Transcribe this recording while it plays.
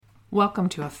Welcome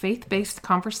to a faith-based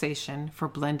conversation for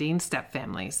blending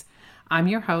stepfamilies. I'm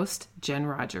your host, Jen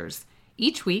Rogers.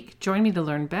 Each week, join me to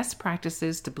learn best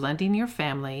practices to blending your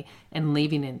family and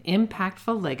leaving an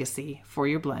impactful legacy for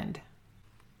your blend.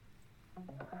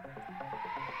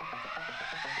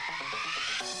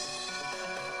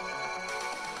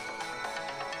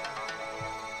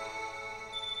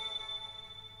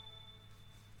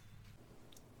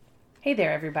 Hey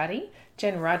there, everybody.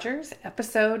 Jen Rogers,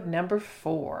 episode number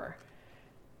 4.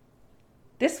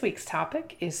 This week's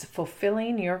topic is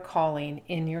fulfilling your calling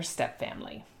in your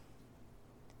stepfamily.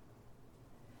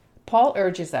 Paul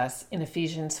urges us in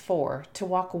Ephesians 4 to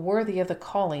walk worthy of the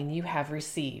calling you have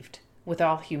received, with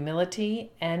all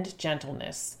humility and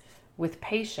gentleness, with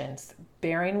patience,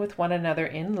 bearing with one another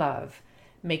in love,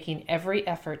 making every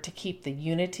effort to keep the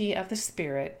unity of the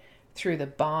Spirit through the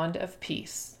bond of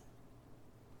peace.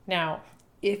 Now,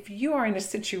 if you are in a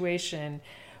situation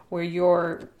where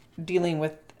you're dealing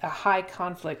with a high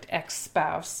conflict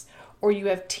ex-spouse or you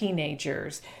have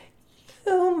teenagers,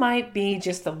 you might be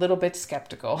just a little bit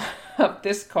skeptical of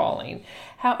this calling.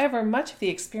 However, much of the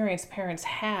experience parents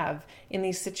have in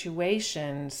these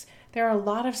situations, there are a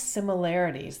lot of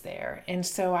similarities there. And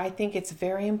so I think it's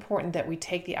very important that we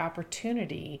take the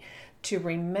opportunity to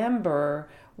remember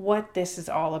what this is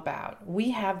all about.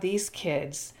 We have these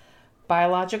kids,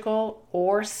 biological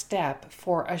or step,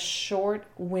 for a short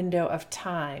window of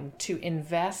time to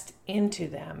invest into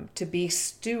them, to be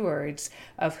stewards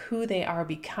of who they are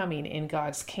becoming in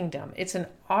God's kingdom. It's an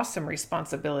awesome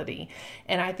responsibility.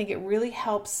 And I think it really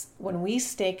helps when we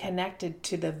stay connected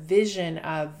to the vision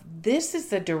of this is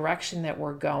the direction that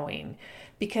we're going.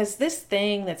 Because this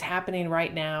thing that's happening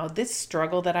right now, this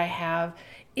struggle that I have,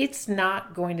 it's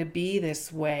not going to be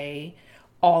this way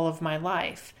all of my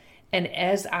life. And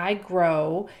as I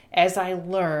grow, as I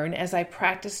learn, as I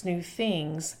practice new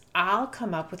things, I'll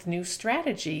come up with new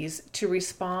strategies to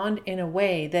respond in a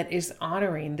way that is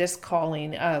honoring this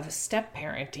calling of step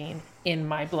parenting in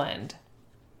my blend.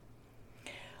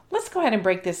 Let's go ahead and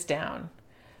break this down.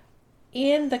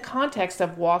 In the context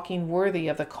of walking worthy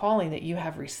of the calling that you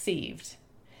have received,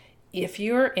 if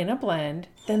you're in a blend,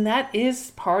 then that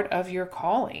is part of your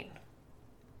calling.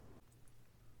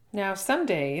 Now, some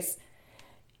days,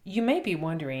 you may be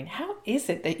wondering, how is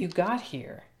it that you got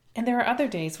here? And there are other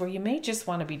days where you may just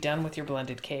want to be done with your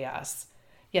blended chaos.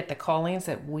 Yet the callings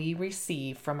that we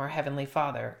receive from our Heavenly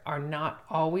Father are not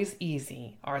always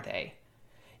easy, are they?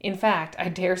 In fact, I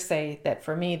dare say that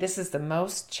for me, this is the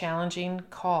most challenging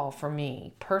call for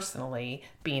me, personally,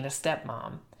 being a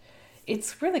stepmom.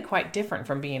 It's really quite different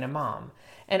from being a mom.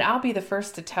 And I'll be the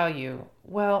first to tell you,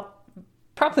 well,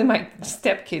 probably my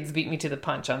stepkids beat me to the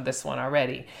punch on this one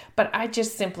already, but I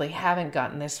just simply haven't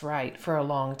gotten this right for a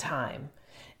long time.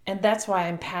 And that's why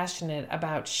I'm passionate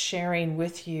about sharing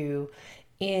with you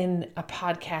in a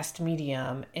podcast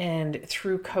medium and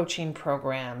through coaching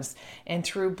programs and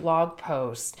through blog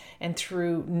posts and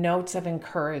through notes of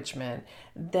encouragement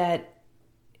that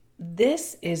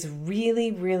this is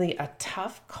really, really a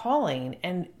tough calling.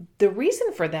 And the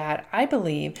reason for that, I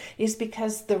believe, is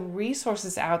because the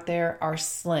resources out there are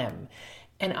slim.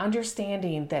 And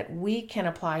understanding that we can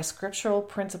apply scriptural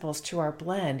principles to our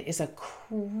blend is a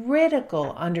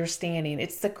critical understanding.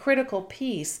 It's the critical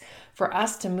piece for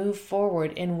us to move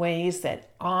forward in ways that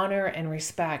honor and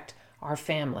respect our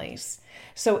families.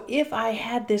 So if I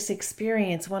had this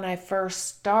experience when I first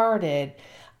started,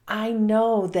 I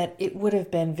know that it would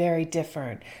have been very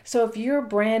different. So if you're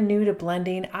brand new to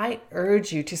blending, I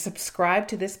urge you to subscribe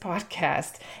to this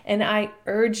podcast, and I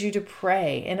urge you to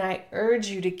pray, and I urge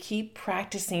you to keep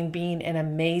practicing being an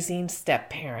amazing step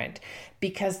parent,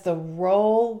 because the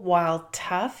role, while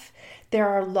tough, there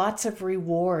are lots of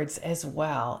rewards as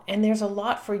well. And there's a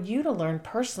lot for you to learn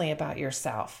personally about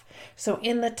yourself. So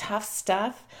in the tough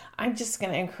stuff, I'm just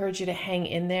going to encourage you to hang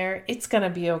in there. It's going to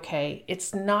be okay.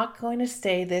 It's not going to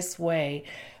stay this way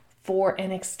for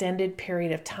an extended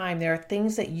period of time. There are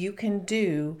things that you can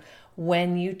do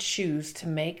when you choose to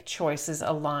make choices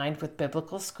aligned with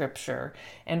biblical scripture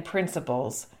and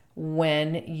principles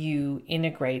when you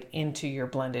integrate into your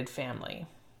blended family.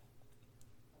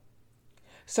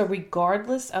 So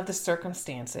regardless of the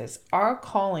circumstances, our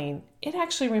calling, it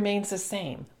actually remains the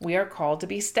same. We are called to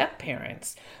be step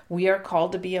parents. We are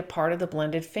called to be a part of the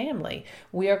blended family.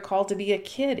 We are called to be a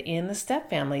kid in the step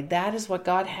family. That is what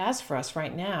God has for us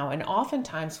right now. And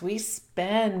oftentimes we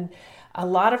spend a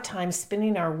lot of time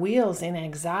spinning our wheels in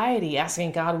anxiety,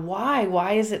 asking God, why?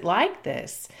 Why is it like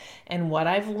this? And what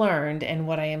I've learned and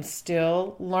what I am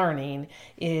still learning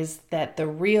is that the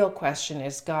real question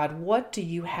is, God, what do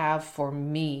you have for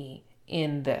me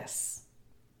in this?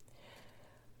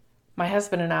 My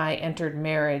husband and I entered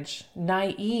marriage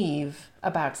naive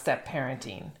about step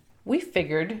parenting. We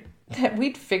figured that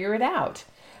we'd figure it out.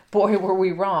 Boy, were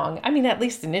we wrong. I mean, at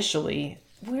least initially.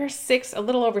 We're a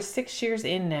little over 6 years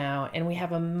in now, and we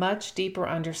have a much deeper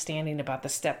understanding about the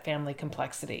step family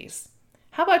complexities.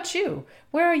 How about you?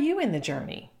 Where are you in the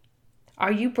journey?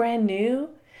 Are you brand new?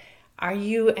 Are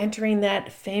you entering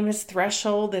that famous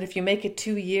threshold that if you make it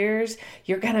 2 years,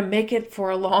 you're going to make it for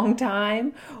a long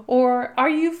time? Or are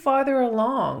you farther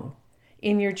along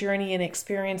in your journey and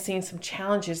experiencing some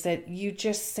challenges that you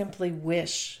just simply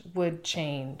wish would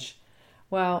change?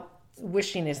 Well,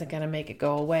 wishing isn't going to make it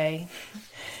go away.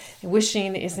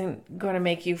 Wishing isn't going to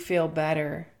make you feel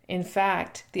better. In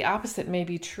fact, the opposite may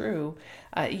be true.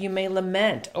 You may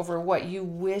lament over what you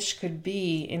wish could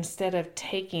be instead of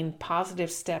taking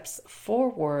positive steps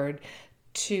forward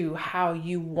to how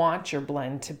you want your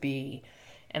blend to be.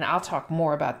 And I'll talk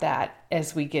more about that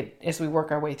as we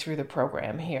work our way through the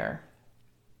program here.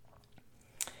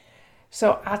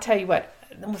 So I'll tell you what,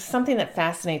 something that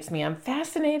fascinates me. I'm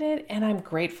fascinated and I'm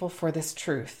grateful for this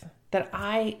truth that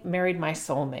I married my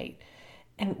soulmate.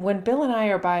 And when Bill and I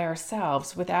are by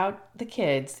ourselves without the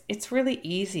kids, it's really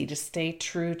easy to stay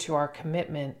true to our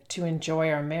commitment to enjoy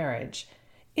our marriage.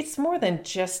 It's more than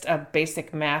just a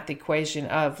basic math equation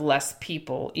of less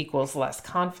people equals less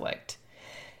conflict,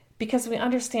 because we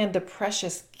understand the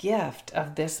precious gift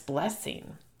of this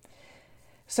blessing.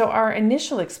 So our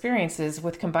initial experiences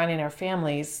with combining our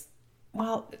families,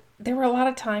 well, there were a lot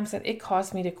of times that it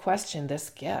caused me to question this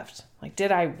gift. Like,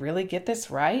 did I really get this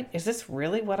right? Is this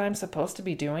really what I'm supposed to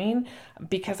be doing?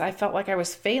 Because I felt like I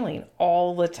was failing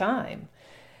all the time.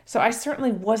 So I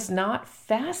certainly was not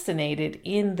fascinated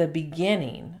in the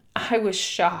beginning. I was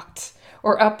shocked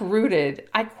or uprooted.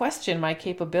 I questioned my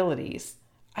capabilities.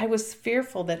 I was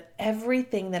fearful that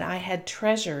everything that I had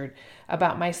treasured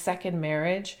about my second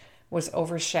marriage was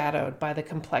overshadowed by the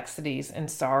complexities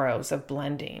and sorrows of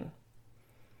blending.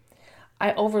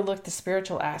 I overlooked the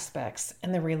spiritual aspects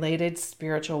and the related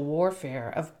spiritual warfare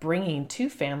of bringing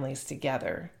two families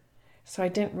together. So I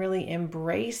didn't really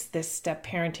embrace this step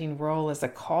parenting role as a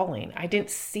calling. I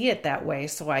didn't see it that way,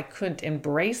 so I couldn't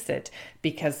embrace it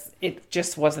because it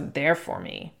just wasn't there for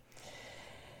me.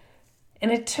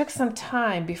 And it took some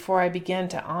time before I began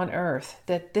to unearth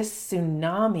that this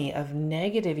tsunami of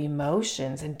negative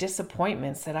emotions and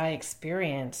disappointments that I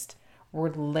experienced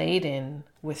were laden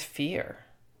with fear.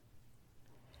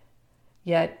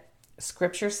 Yet,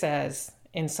 Scripture says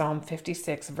in Psalm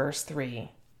 56, verse 3,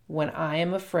 "When I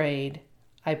am afraid,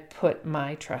 I put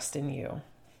my trust in you."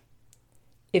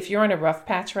 If you're in a rough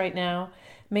patch right now,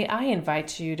 may I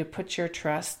invite you to put your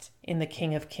trust in the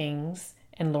King of Kings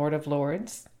and Lord of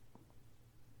Lords.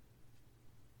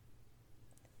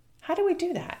 How do we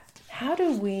do that?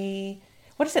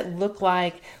 What does it look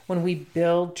like when we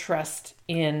build trust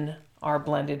in our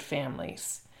blended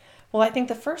families? Well, I think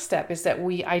the first step is that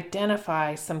we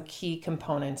identify some key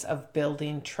components of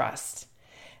building trust.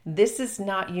 This is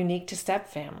not unique to step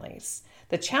families.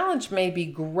 The challenge may be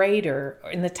greater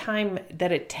and the time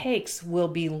that it takes will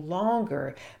be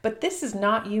longer, but this is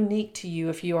not unique to you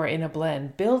if you are in a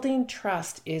blend. Building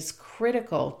trust is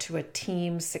critical to a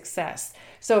team's success.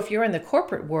 So if you're in the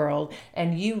corporate world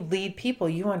and you lead people,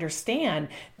 you understand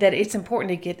that it's important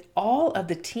to get all of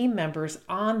the team members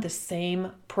on the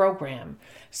same program.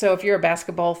 So if you're a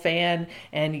basketball fan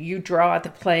and you draw out the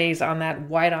plays on that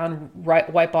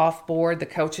wipe off board, the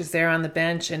coach is there on the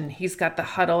bench and he's got the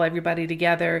huddle, everybody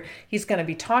together. He's going to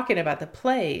be talking about the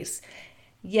plays.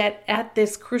 Yet at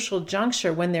this crucial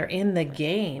juncture, when they're in the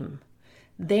game,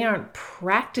 they aren't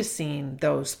practicing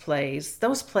those plays.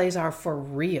 Those plays are for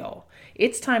real.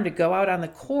 It's time to go out on the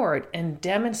court and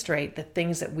demonstrate the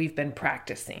things that we've been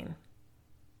practicing.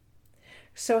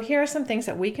 So here are some things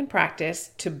that we can practice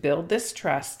to build this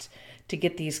trust, to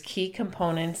get these key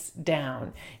components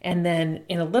down. And then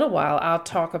in a little while, I'll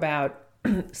talk about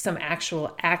some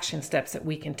actual action steps that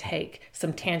we can take,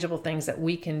 some tangible things that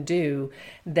we can do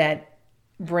that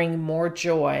bring more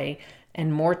joy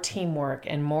and more teamwork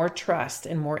and more trust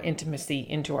and more intimacy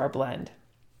into our blend.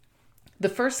 The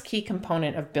first key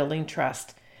component of building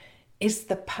trust is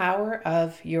the power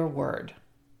of your word.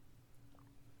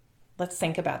 Let's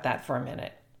think about that for a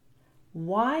minute.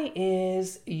 Why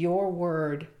is your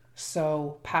word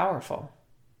so powerful?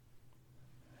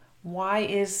 Why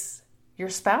is your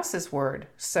spouse's word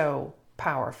so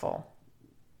powerful?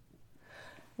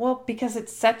 Well, because it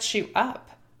sets you up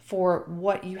for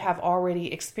what you have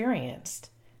already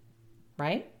experienced,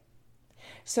 right?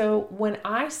 So when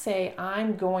I say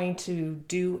I'm going to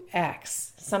do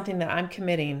X, something that I'm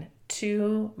committing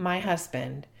to my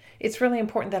husband, it's really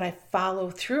important that I follow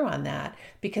through on that,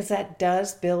 because that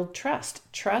does build trust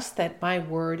that my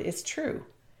word is true.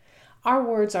 Our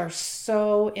words are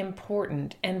so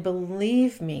important, and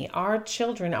believe me, our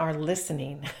children are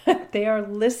listening. They are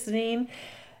listening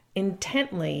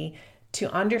intently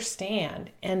to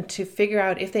understand and to figure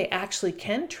out if they actually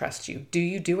can trust you. Do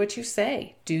you do what you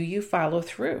say? Do you follow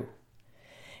through?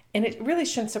 And it really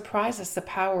shouldn't surprise us, the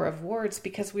power of words,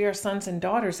 because we are sons and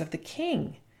daughters of the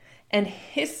King. And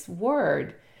his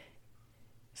word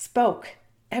spoke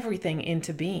everything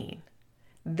into being.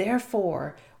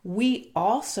 Therefore, we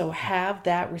also have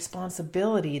that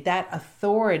responsibility, that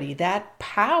authority, that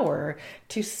power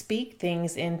to speak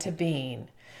things into being.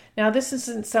 Now, this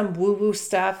isn't some woo-woo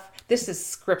stuff. This is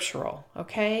scriptural,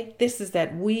 okay? This is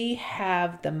that we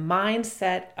have the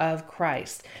mindset of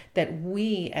Christ, that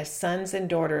we as sons and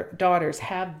daughters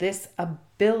have this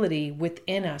ability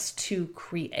within us to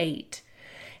create.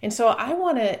 And so I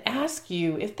want to ask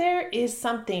you, if there is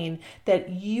something that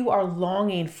you are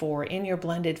longing for in your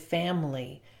blended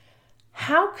family,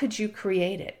 how could you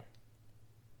create it?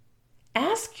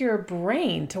 Ask your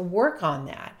brain to work on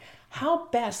that. How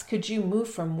best could you move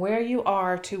from where you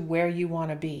are to where you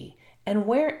want to be? And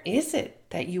where is it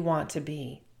that you want to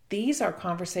be? These are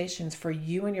conversations for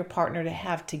you and your partner to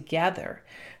have together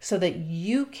so that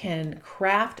you can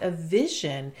craft a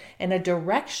vision and a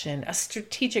direction, a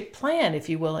strategic plan, if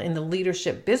you will, in the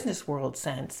leadership business world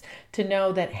sense, to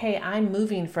know that, hey, I'm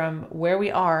moving from where we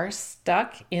are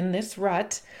stuck in this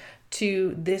rut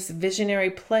to this visionary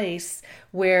place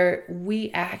where we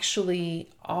actually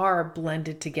are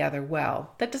blended together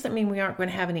well. That doesn't mean we aren't going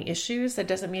to have any issues. That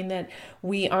doesn't mean that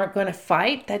we aren't going to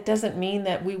fight. That doesn't mean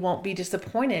that we won't be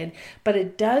disappointed. But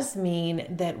it does mean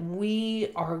that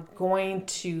we are going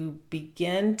to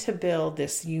begin to build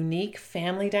this unique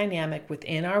family dynamic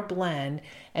within our blend,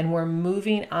 and we're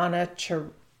moving on a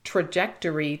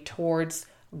trajectory towards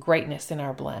greatness in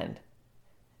our blend.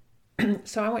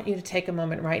 So I want you to take a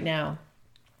moment right now.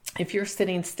 If you're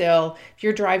sitting still, if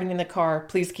you're driving in the car,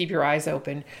 please keep your eyes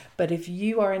open. But if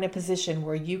you are in a position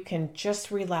where you can just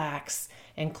relax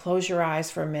and close your eyes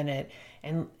for a minute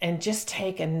and just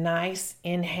take a nice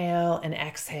inhale and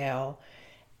exhale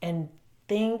and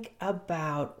think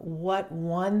about what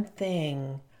one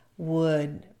thing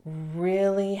would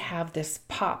really have this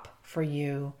pop for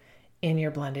you in your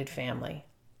blended family.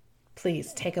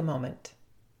 Please take a moment.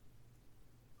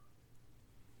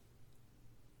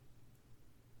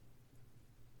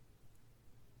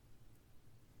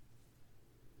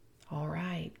 All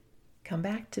right, come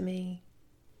back to me.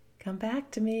 Come back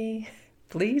to me.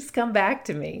 Please come back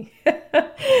to me.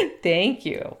 Thank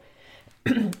you.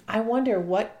 I wonder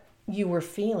what you were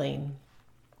feeling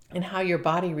and how your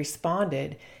body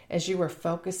responded as you were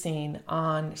focusing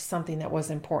on something that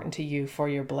was important to you for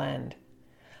your blend.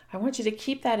 I want you to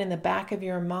keep that in the back of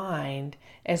your mind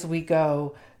as we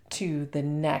go to the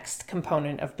next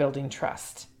component of building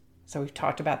trust. So we've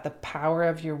talked about the power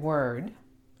of your word.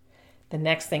 The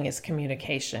next thing is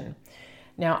communication.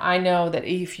 Now, I know that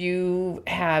if you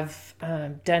have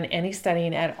done any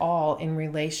studying at all in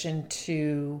relation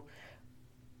to,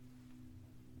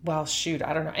 I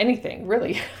don't know, anything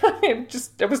really. I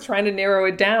was trying to narrow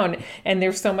it down, and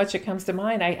there's so much that comes to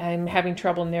mind. I'm having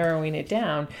trouble narrowing it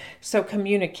down. So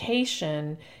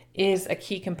communication is a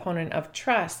key component of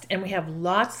trust, and we have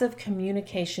lots of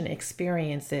communication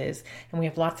experiences, and we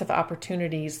have lots of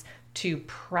opportunities to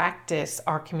practice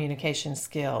our communication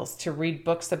skills, to read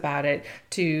books about it,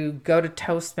 to go to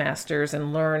Toastmasters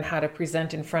and learn how to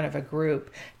present in front of a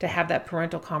group, to have that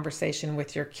parental conversation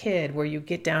with your kid where you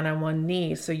get down on one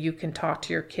knee so you can talk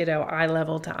to your kiddo eye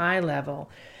level to eye level.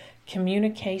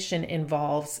 Communication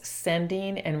involves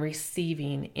sending and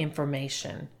receiving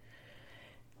information.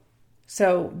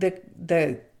 So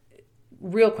the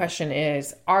real question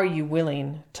is, are you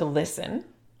willing to listen?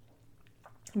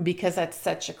 Because that's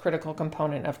such a critical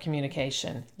component of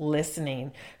communication,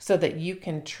 listening, so that you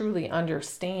can truly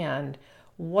understand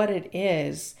what it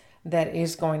is that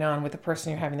is going on with the person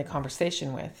you're having the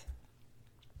conversation with.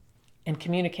 And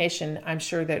communication, I'm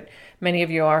sure that many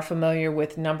of you are familiar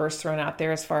with numbers thrown out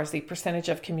there as far as the percentage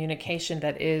of communication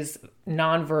that is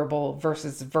nonverbal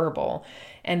versus verbal.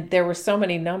 And there were so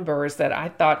many numbers that I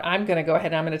thought I'm going to go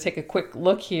ahead and I'm going to take a quick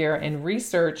look here and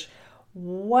research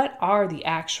what are the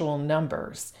actual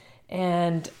numbers.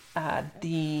 And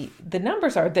the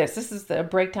numbers are this. This is the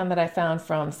breakdown that I found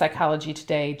from Psychology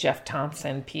Today, Jeff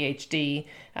Thompson, PhD,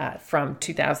 from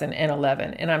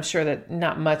 2011. And I'm sure that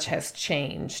not much has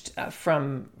changed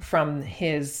from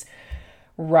his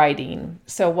writing.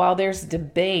 So while there's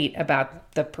debate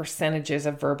about the percentages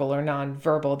of verbal or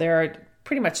nonverbal, there are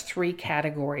pretty much three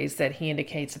categories that he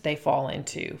indicates that they fall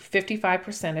into.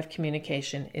 55% of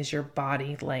communication is your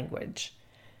body language.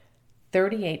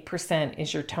 38%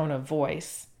 is your tone of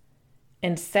voice.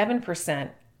 And 7%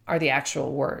 are the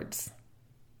actual words.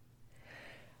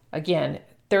 Again,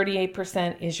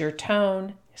 38% is your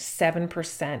tone,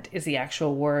 7% is the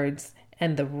actual words,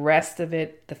 and the rest of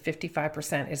it, the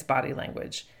 55%, is body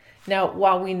language. Now,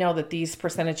 while we know that these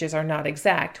percentages are not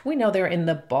exact, we know they're in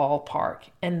the ballpark.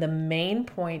 And the main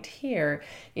point here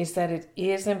is that it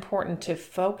is important to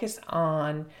focus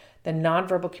on the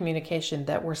nonverbal communication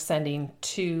that we're sending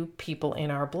to people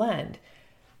in our blend.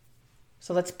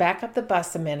 So let's back up the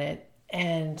bus a minute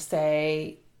and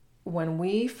say, when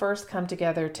we first come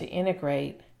together to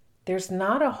integrate, there's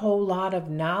not a whole lot of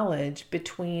knowledge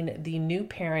between the new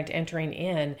parent entering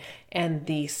in and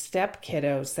the step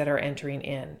kiddos that are entering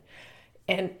in.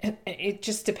 And it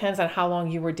just depends on how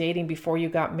long you were dating before you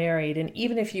got married. And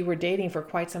even if you were dating for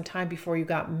quite some time before you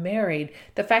got married,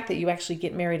 the fact that you actually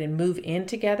get married and move in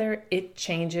together, it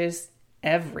changes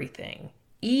everything.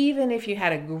 Even if you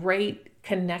had a great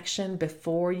connection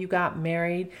before you got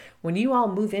married, when you all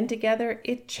move in together,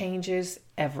 it changes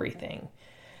everything.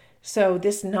 So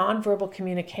this nonverbal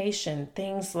communication,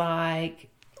 things like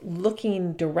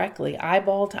looking directly,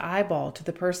 eyeball to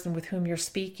the person with whom you're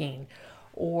speaking,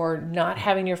 or not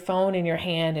having your phone in your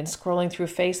hand and scrolling through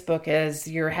Facebook as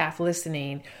you're half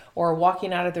listening, or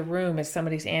walking out of the room as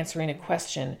somebody's answering a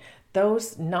question.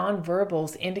 Those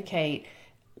nonverbals indicate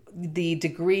the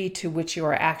degree to which you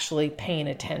are actually paying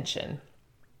attention.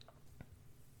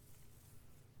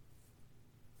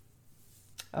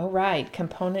 All right,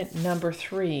 component number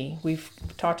 3. We've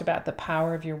talked about the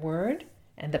power of your word,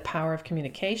 and the power of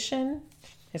communication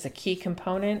is a key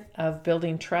component of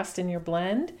building trust in your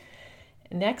blend.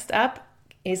 Next up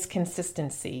is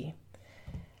consistency.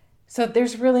 So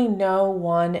there's really no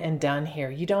one and done here.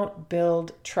 You don't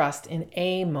build trust in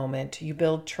a moment. You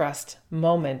build trust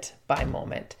moment by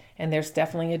moment. And there's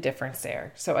definitely a difference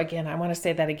there. So again, I want to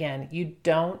say that again. You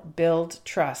don't build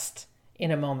trust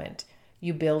in a moment.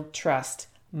 You build trust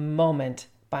moment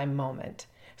by moment.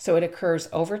 So it occurs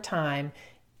over time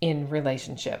in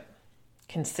relationship.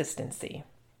 Consistency.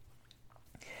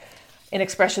 An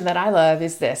expression that I love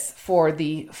is this for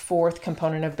the 4th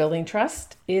component of building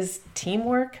trust is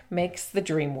teamwork makes the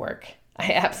dream work.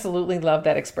 I absolutely love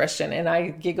that expression, and I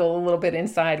giggle a little bit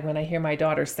inside when I hear my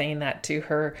daughter saying that to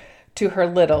her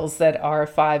littles that are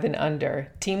 5 and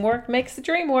under. Teamwork makes the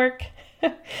dream work.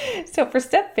 So for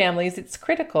step families, it's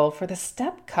critical for the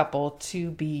step couple to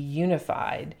be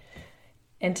unified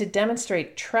and to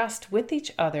demonstrate trust with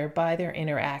each other by their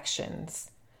interactions.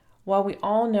 While we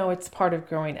all know it's part of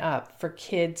growing up for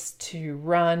kids to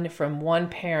run from one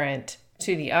parent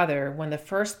to the other when the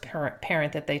first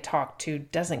parent that they talk to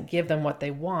doesn't give them what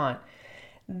they want,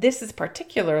 this is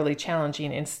particularly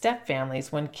challenging in step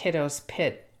families when kiddos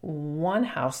pit one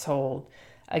household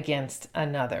against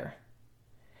another.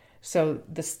 So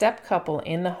the step couple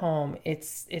in the home,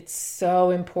 it's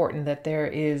so important that there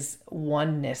is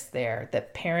oneness there,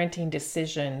 that parenting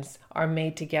decisions are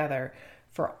made together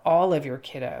for all of your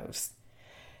kiddos.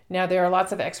 Now, there are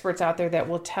lots of experts out there that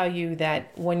will tell you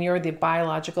that when you're the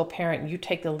biological parent, you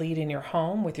take the lead in your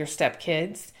home with your step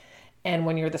kids. And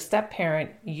when you're the step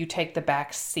parent, you take the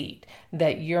back seat,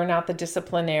 that you're not the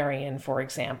disciplinarian, for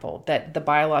example, that the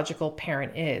biological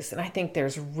parent is. And I think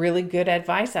there's really good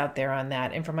advice out there on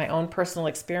that. And from my own personal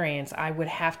experience, I would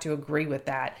have to agree with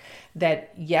that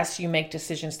yes, you make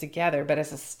decisions together, but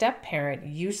as a step parent,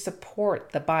 you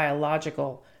support the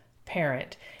biological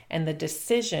parent, and the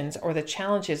decisions or the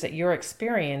challenges that you're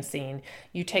experiencing,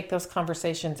 you take those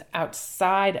conversations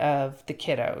outside of the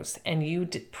kiddos and you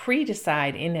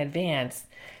pre-decide in advance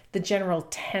the general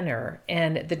tenor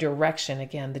and the direction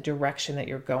that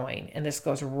you're going. And this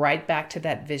goes right back to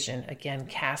that vision. Again,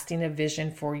 casting a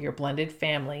vision for your blended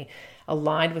family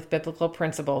aligned with biblical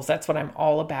principles. That's what I'm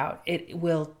all about. It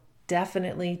will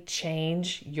definitely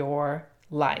change your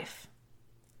life.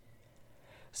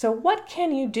 So what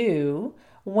can you do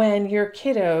when your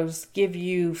kiddos give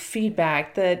you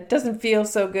feedback that doesn't feel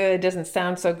so good, doesn't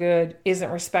sound so good,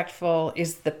 isn't respectful,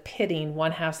 is the pitting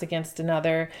one house against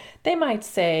another? They might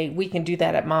say, we can do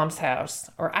that at mom's house,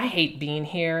 or I hate being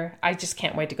here. I just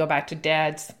can't wait to go back to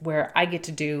dad's where I get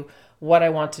to do what I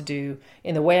want to do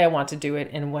in the way I want to do it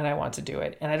and when I want to do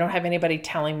it. And I don't have anybody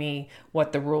telling me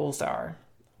what the rules are.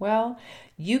 Well,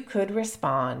 you could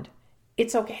respond,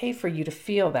 it's okay for you to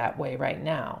feel that way right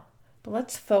now, but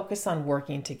let's focus on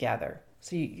working together.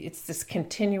 So it's this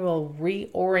continual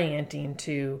reorienting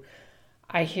to,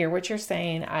 I hear what you're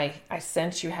saying. I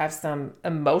sense you have some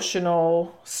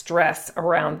emotional stress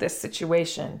around this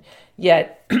situation.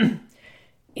 Yet,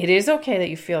 it is okay that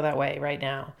you feel that way right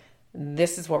now.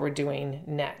 This is what we're doing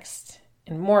next.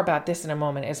 And more about this in a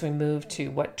moment as we move to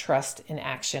what trust in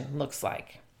action looks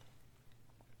like.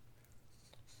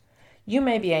 You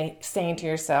may be saying to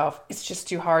yourself, it's just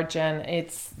too hard, Jen.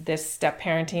 It's this step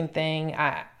parenting thing.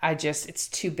 It's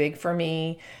too big for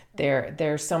me.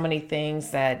 There's so many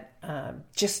things that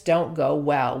just don't go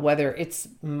well, whether it's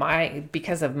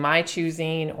because of my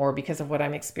choosing or because of what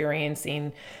I'm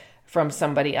experiencing from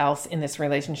somebody else in this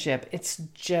relationship. It's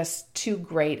just too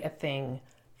great a thing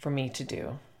for me to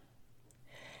do.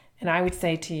 And I would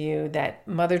say to you that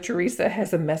Mother Teresa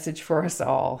has a message for us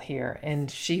all here. And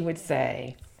she would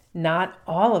say, not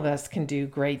all of us can do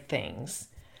great things,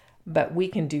 but we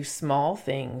can do small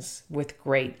things with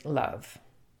great love.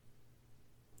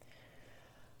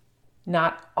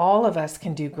 Not all of us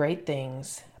can do great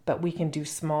things, but we can do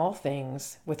small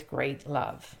things with great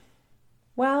love.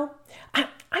 Well,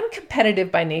 I'm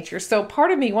competitive by nature, so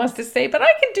part of me wants to say, but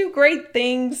I can do great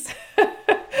things.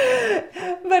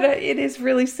 But it is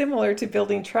really similar to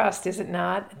building trust, is it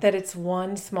not? That it's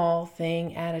one small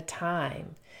thing at a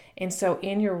time. And so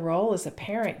in your role as a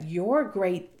parent, your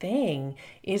great thing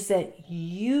is that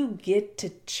you get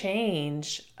to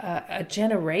change a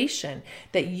generation,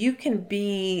 that you can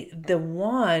be the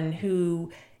one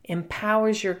who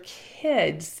empowers your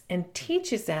kids and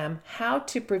teaches them how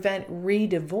to prevent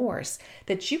re-divorce,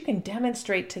 that you can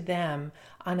demonstrate to them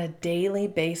on a daily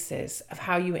basis of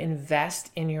how you invest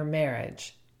in your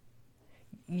marriage.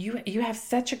 You have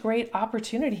such a great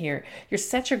opportunity here. You're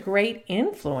such a great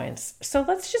influence. So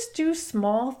let's just do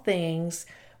small things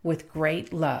with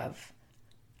great love.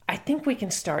 I think we can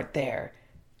start there.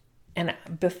 And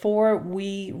before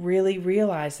we really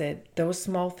realize it, those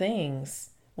small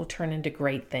things will turn into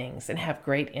great things and have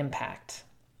great impact.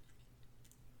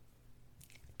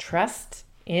 Trust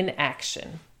in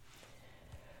action.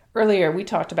 Earlier, we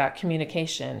talked about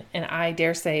communication, and I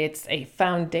dare say it's a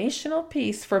foundational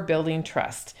piece for building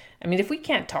trust. I mean, if we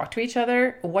can't talk to each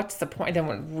other, what's the point?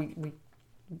 Then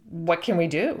what can we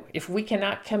do? If we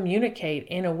cannot communicate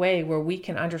in a way where we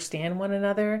can understand one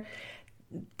another,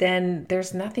 then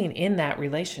there's nothing in that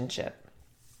relationship.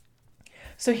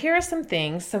 So here are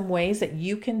some ways that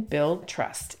you can build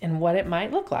trust and what it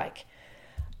might look like.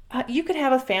 You could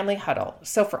have a family huddle.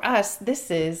 So for us,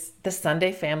 this is the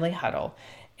Sunday family huddle.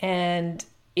 And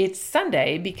it's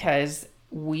Sunday because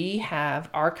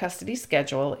our custody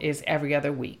schedule is every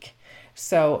other week.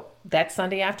 So that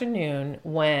Sunday afternoon,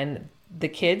 when the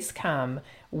kids come,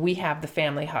 we have the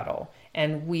family huddle.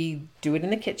 And we do it in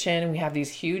the kitchen. We have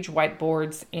these huge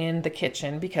whiteboards in the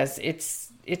kitchen because it's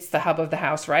the hub of the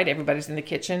house, right? Everybody's in the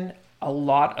kitchen a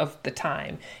lot of the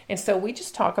time. And so we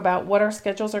just talk about what our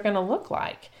schedules are going to look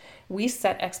like. We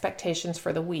set expectations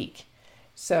for the week.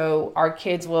 So our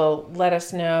kids will let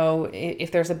us know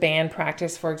if there's a band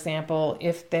practice, for example,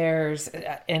 if there's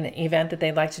an event that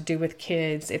they'd like to do with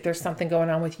kids, if there's something going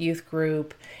on with youth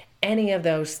group, any of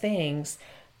those things,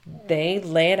 they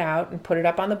lay it out and put it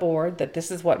up on the board that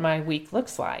this is what my week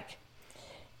looks like.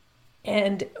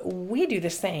 And we do the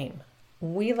same.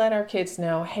 We let our kids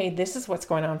know, hey, this is what's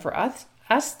going on for us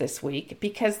this week,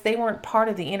 because they weren't part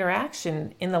of the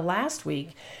interaction in the last week.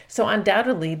 So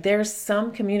undoubtedly, there's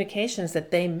some communications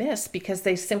that they missed because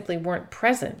they simply weren't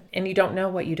present, and you don't know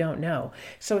what you don't know.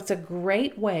 So it's a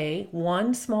great way,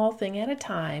 one small thing at a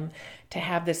time, to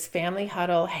have this family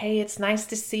huddle. Hey, it's nice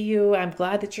to see you. I'm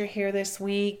glad that you're here this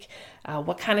week.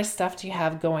 What kind of stuff do you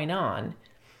have going on?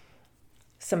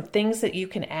 Some things that you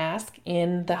can ask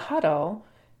in the huddle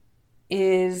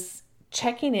is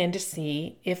checking in to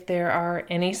see if there are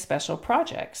any special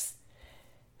projects.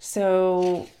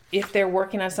 So if they're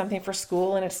working on something for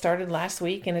school and it started last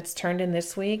week and it's turned in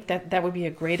this week, that would be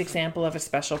a great example of a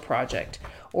special project.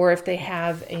 Or if they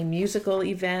have a musical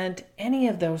event, any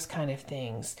of those kind of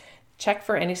things, check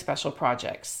for any special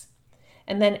projects.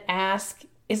 And then ask,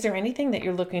 is there anything that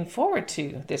you're looking forward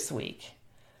to this week?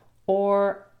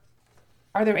 Or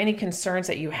are there any concerns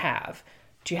that you have?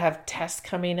 Do you have tests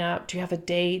coming up? Do you have a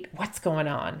date? What's going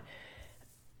on?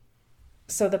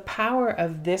 So the power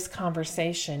of this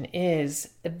conversation is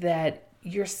that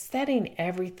you're setting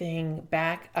everything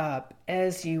back up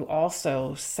as you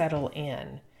also settle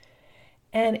in.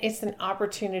 And it's an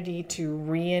opportunity to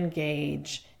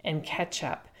re-engage and catch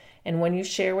up. And when you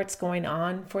share what's going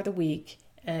on for the week,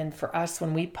 and for us,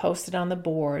 when we post it on the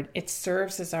board, it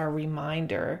serves as our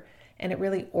reminder, and it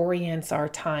really orients our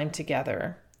time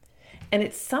together. And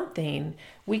it's something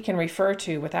we can refer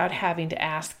to without having to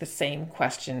ask the same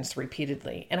questions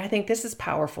repeatedly. And I think this is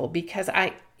powerful because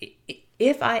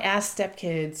if I ask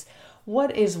stepkids,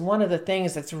 what is one of the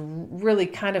things that's really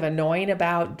kind of annoying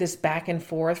about this back and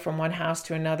forth from one house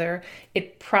to another?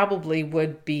 It probably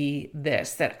would be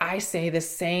this, that I say the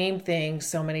same thing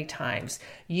so many times.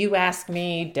 You ask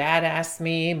me, dad asks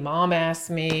me, mom asks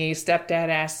me, stepdad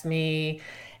asks me,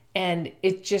 and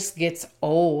it just gets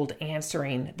old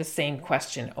answering the same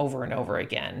question over and over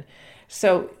again.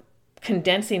 So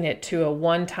condensing it to a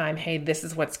one-time, hey, this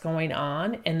is what's going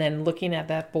on, and then looking at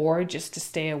that board just to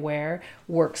stay aware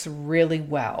works really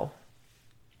well.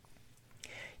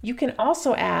 You can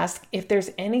also ask if there's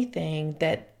anything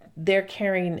that they're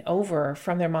carrying over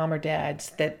from their mom or dads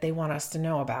that they want us to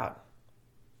know about.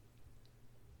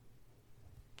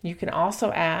 You can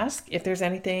also ask if there's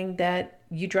anything that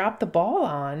you dropped the ball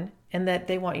on and that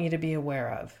they want you to be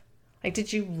aware of. Like,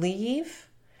 did you leave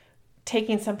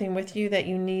taking something with you that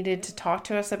you needed to talk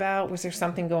to us about? Was there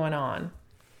something going on?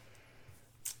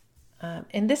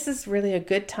 And this is really a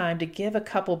good time to give a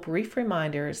couple brief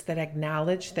reminders that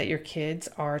acknowledge that your kids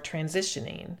are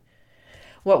transitioning.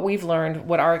 What we've learned,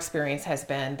 what our experience has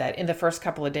been, that in the first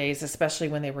couple of days, especially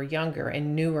when they were younger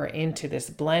and newer into this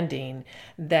blending,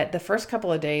 that the first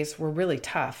couple of days were really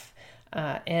tough.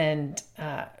 And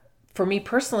for me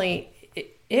personally,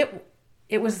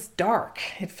 it was dark.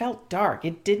 It felt dark.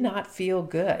 It did not feel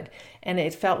good. And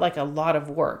it felt like a lot of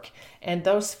work. And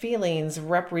those feelings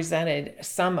represented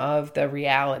some of the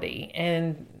reality.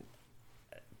 And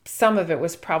some of it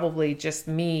was probably just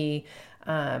me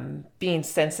being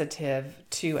sensitive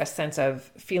to a sense of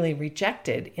feeling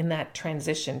rejected in that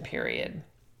transition period.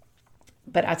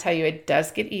 But I'll tell you, it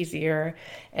does get easier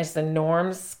as the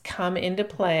norms come into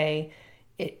play.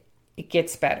 It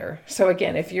gets better. So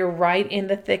again, if you're right in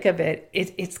the thick of it,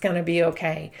 it's going to be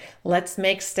okay. Let's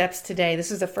make steps today.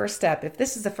 This is the first step. If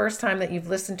this is the first time that you've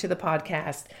listened to the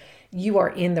podcast, you are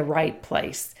in the right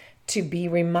place to be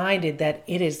reminded that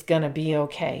it is going to be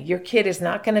okay. Your kid is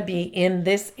not going to be in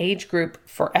this age group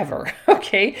forever,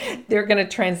 okay? They're going to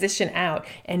transition out,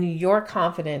 and your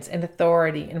confidence and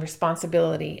authority and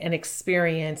responsibility and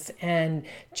experience and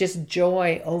just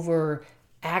joy over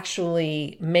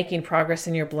actually making progress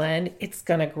in your blend, it's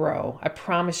going to grow. I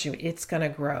promise you, it's going to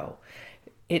grow.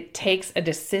 It takes a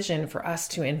decision for us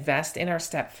to invest in our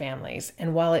step families.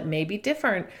 And while it may be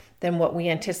different than what we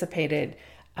anticipated,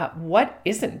 what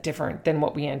isn't different than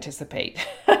what we anticipate?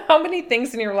 How many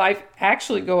things in your life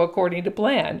actually go according to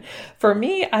plan? For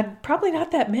me, probably not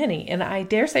that many. And I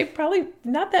dare say probably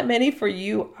not that many for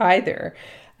you either.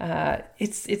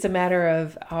 It's a matter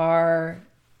of our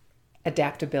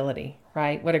adaptability,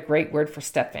 right? What a great word for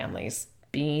step families,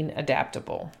 being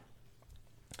adaptable.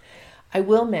 I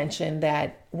will mention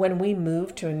that when we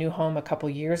moved to a new home a couple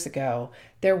years ago,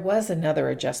 there was another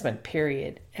adjustment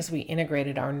period as we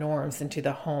integrated our norms into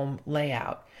the home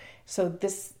layout. So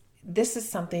this is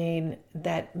something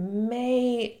that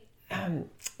may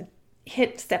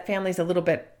hit step families a little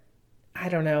bit,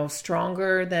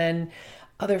 stronger than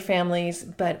other families.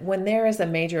 But when there is a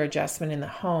major adjustment in the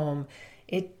home,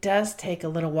 it does take a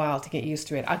little while to get used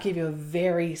to it. I'll give you a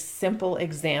very simple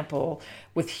example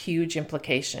with huge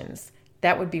implications.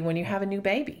 That would be when you have a new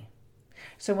baby.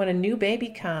 So when a new baby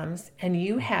comes and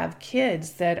you have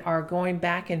kids that are going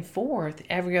back and forth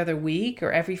every other week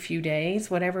or every few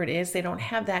days, whatever it is, they don't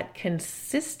have that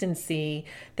consistency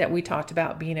that we talked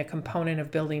about being a component of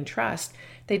building trust.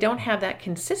 They don't have that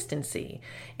consistency.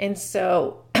 And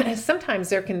so sometimes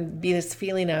there can be this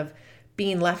feeling of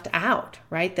being left out,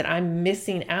 right? That I'm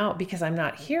missing out because I'm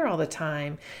not here all the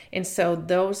time. And so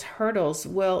those hurdles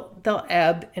they'll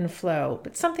ebb and flow.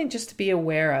 But something just to be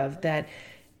aware of, that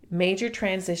major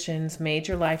transitions,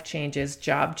 major life changes,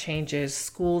 job changes,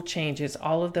 school changes,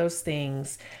 all of those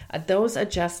things, those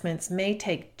adjustments may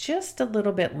take just a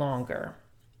little bit longer.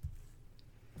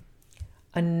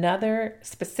 Another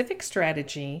specific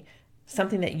strategy,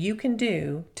 something that you can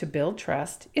do to build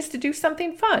trust, is to do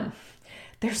something fun.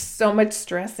 There's so much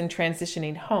stress in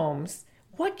transitioning homes.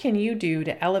 What can you do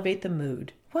to elevate the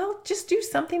mood? Well, just do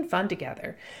something fun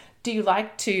together. Do you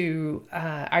like to,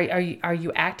 are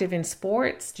you active in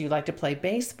sports? Do you like to play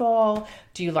baseball?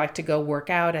 Do you like to go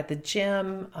work out at the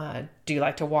gym? Do you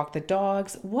like to walk the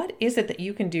dogs? What is it that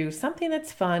you can do? Something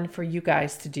that's fun for you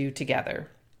guys to do together.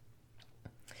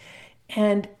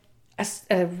 And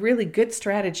a really good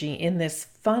strategy in this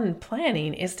fun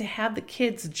planning is to have the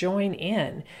kids join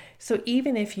in. So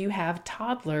even if you have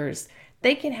toddlers,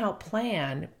 they can help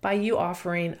plan by you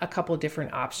offering a couple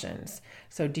different options.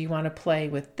 So do you want to play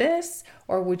with this,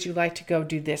 or would you like to go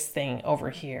do this thing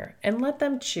over here? And let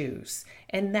them choose.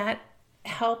 And that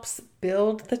helps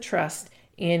build the trust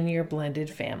in your blended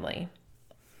family.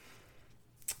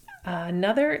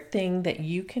 Another thing that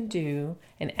you can do,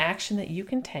 an action that you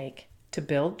can take to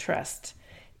build trust,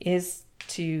 is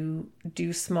to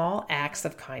do small acts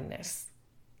of kindness.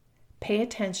 Pay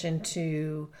attention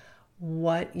to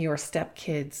what your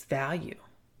stepkids value.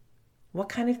 What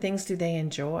kind of things do they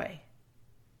enjoy?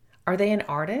 Are they an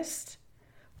artist?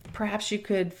 Perhaps you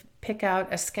could pick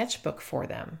out a sketchbook for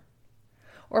them.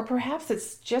 Or perhaps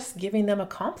it's just giving them a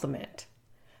compliment.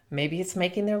 Maybe it's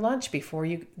making their lunch before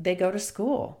they go to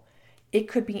school. It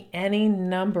could be any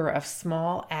number of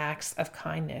small acts of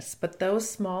kindness, but those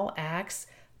small acts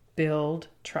build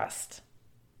trust.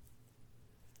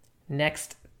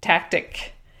 Next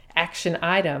tactic, action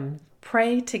item,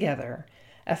 pray together.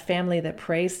 A family that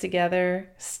prays together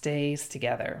stays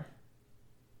together.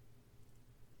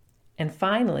 And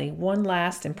finally, one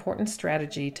last important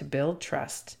strategy to build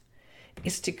trust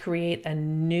is to create a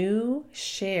new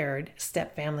shared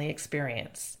step-family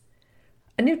experience.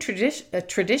 A new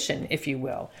tradition, if you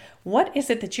will. What is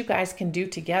it that you guys can do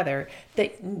together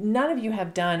that none of you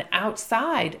have done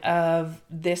outside of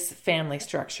this family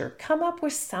structure? Come up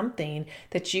with something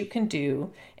that you can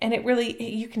do, and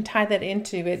you can tie that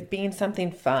into it being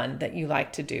something fun that you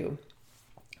like to do.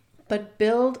 But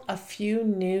build a few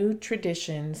new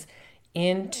traditions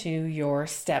into your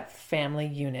step family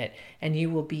unit, and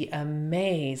you will be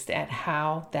amazed at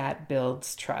how that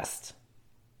builds trust.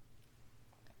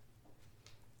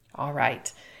 All right,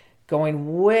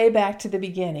 going way back to the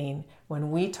beginning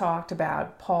when we talked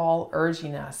about Paul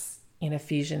urging us in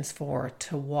Ephesians 4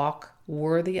 to walk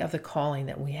worthy of the calling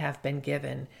that we have been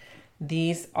given.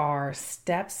 These are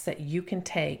steps that you can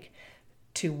take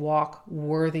to walk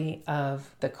worthy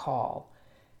of the call.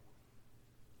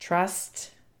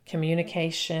 Trust,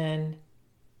 communication,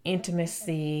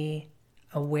 intimacy,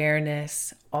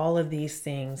 awareness, all of these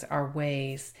things are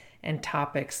ways and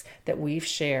topics that we've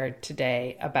shared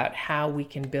today about how we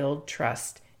can build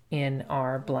trust in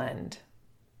our blend.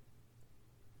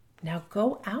 Now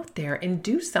go out there and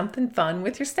do something fun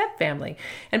with your step family.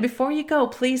 And before you go,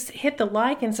 please hit the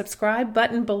like and subscribe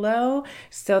button below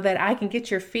so that I can get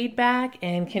your feedback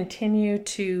and continue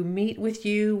to meet with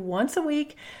you once a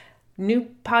week.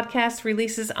 New podcast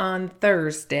releases on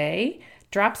Thursday,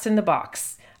 drops in the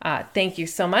box. Thank you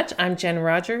so much. I'm Jen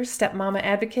Rogers, stepmama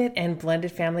advocate and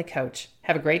blended family coach.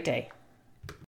 Have a great day.